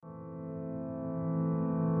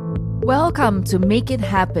Welcome to Make It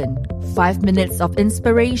Happen. 5 minutes of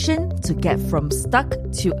inspiration to get from stuck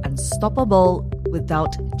to unstoppable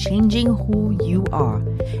without changing who you are.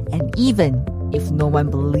 And even if no one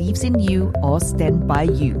believes in you or stand by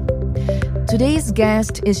you. Today's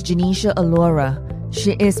guest is Janisha Alora.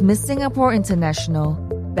 She is Miss Singapore International,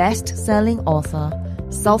 best-selling author,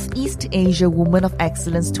 Southeast Asia Woman of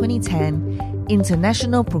Excellence 2010,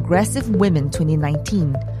 International Progressive Women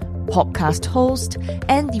 2019, podcast host,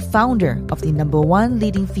 and the founder of the #1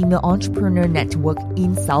 leading female entrepreneur network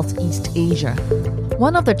in Southeast Asia.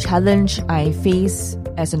 One of the challenges I face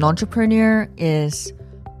as an entrepreneur is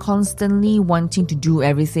constantly wanting to do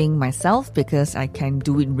everything myself because I can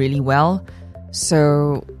do it really well.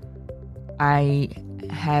 So I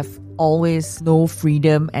have always no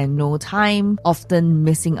freedom and no time, often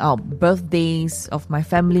missing out birthdays of my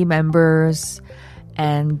family members.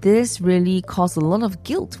 And this really caused a lot of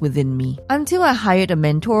guilt within me until I hired a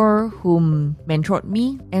mentor whom mentored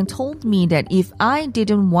me and told me that if I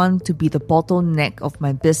didn't want to be the bottleneck of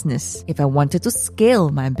my business, if I wanted to scale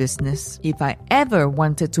my business, if I ever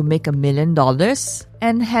wanted to make $1 million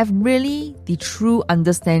and have really the true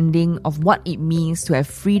understanding of what it means to have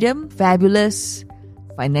freedom, fabulous,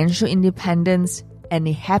 financial independence, and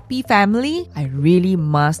a happy family, I really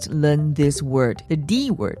must learn this word. The D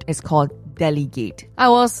word is called delegate. I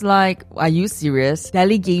was like, are you serious?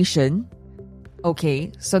 Delegation?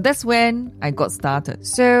 Okay, so that's when I got started.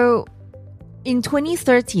 So in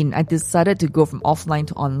 2013, I decided to go from offline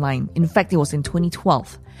to online. In fact, it was in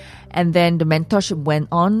 2012. And then the mentorship went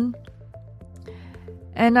on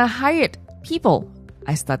and I hired people.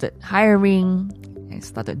 I started hiring, I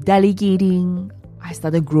started delegating, I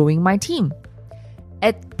started growing my team.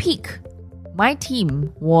 At peak, my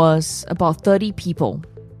team was about 30 people.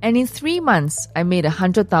 And in 3 months, I made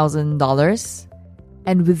 $100,000.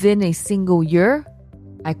 And within a single year,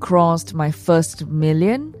 I crossed my first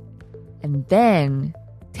million and then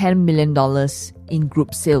 $10 million in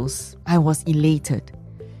group sales. I was elated.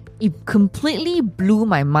 It completely blew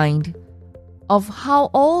my mind of how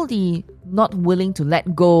all the not willing to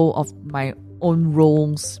let go of my own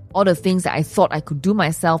roles, all the things that I thought I could do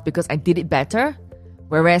myself because I did it better.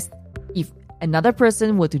 Whereas if another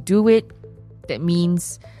person were to do it, that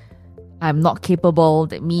means I'm not capable,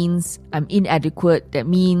 that means I'm inadequate, that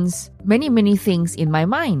means many, many things in my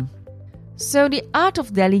mind. So the art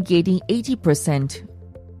of delegating 80%,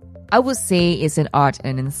 I would say is an art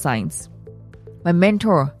and a science. My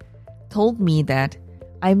mentor told me that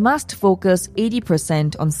I must focus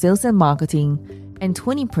 80% on sales and marketing and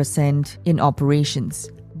 20% in operations.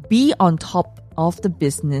 Be on top of the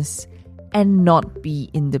business and not be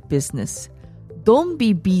in the business. Don't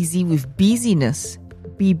be busy with busyness.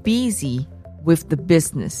 Be busy with the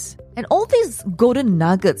business. And all these golden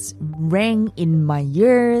nuggets rang in my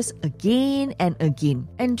ears again and again.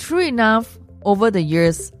 And true enough, over the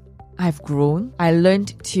years, I've grown. I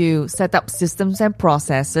learned to set up systems and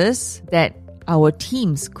processes that our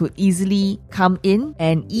teams could easily come in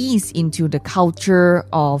and ease into the culture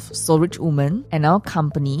of Soul Rich Woman and our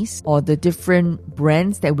companies or the different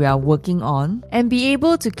brands that we are working on and be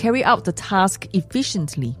able to carry out the task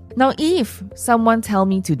efficiently. Now, if someone tell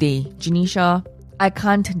me today, Janisha, I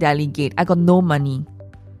can't delegate, I got no money,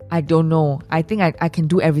 I don't know, I think I can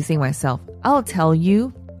do everything myself, I'll tell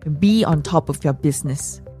you, be on top of your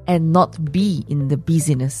business and not be in the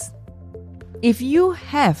busyness. If you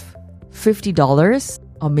have $50,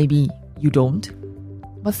 or maybe you don't,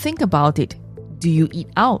 but think about it. Do you eat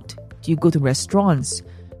out? Do you go to restaurants?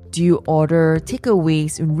 Do you order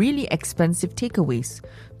takeaways, really expensive takeaways?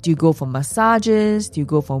 Do you go for massages? Do you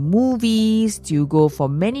go for movies? Do you go for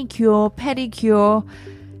manicure, pedicure?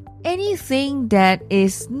 Anything that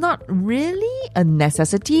is not really a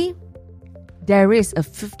necessity, there is a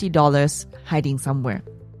 $50 hiding somewhere.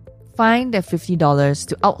 Find that $50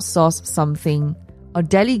 to outsource something or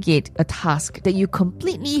delegate a task that you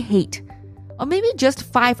completely hate, or maybe just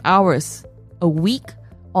 5 hours a week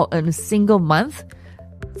or in a single month,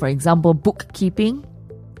 for example, bookkeeping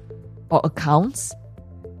or accounts,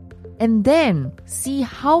 and then see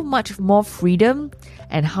how much more freedom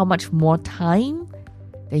and how much more time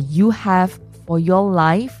that you have for your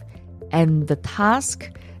life and the task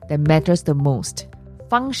that matters the most.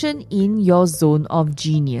 Function in your zone of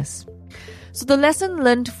genius. So the lesson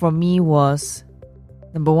learned from me was,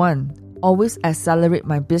 number 1, always accelerate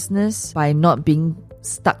my business by not being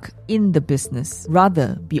stuck in the business.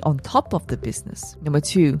 Rather, be on top of the business. Number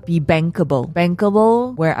 2, be bankable.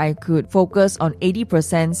 Bankable where I could focus on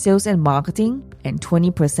 80% sales and marketing and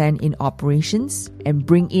 20% in operations and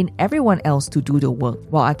bring in everyone else to do the work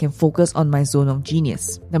while I can focus on my zone of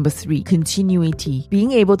genius. Number 3, continuity.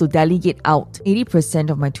 Being able to delegate out 80%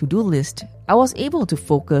 of my to-do list, I was able to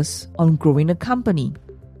focus on growing the company.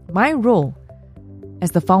 My role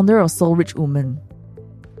as the founder of Soul Rich Woman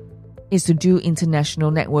is to do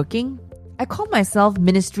international networking. I call myself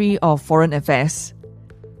Ministry of Foreign Affairs,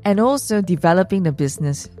 and also developing the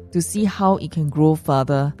business to see how it can grow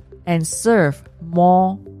further and serve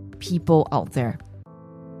more people out there.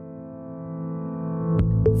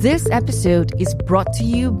 This episode is brought to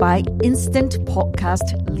you by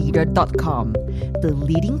InstantPodcastLeader.com, the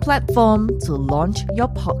leading platform to launch your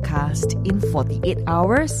podcast in 48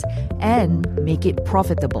 hours and make it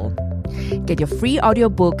profitable. Get your free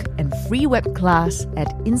audiobook and free web class at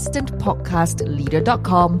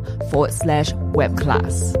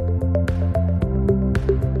InstantPodcastLeader.com/webclass.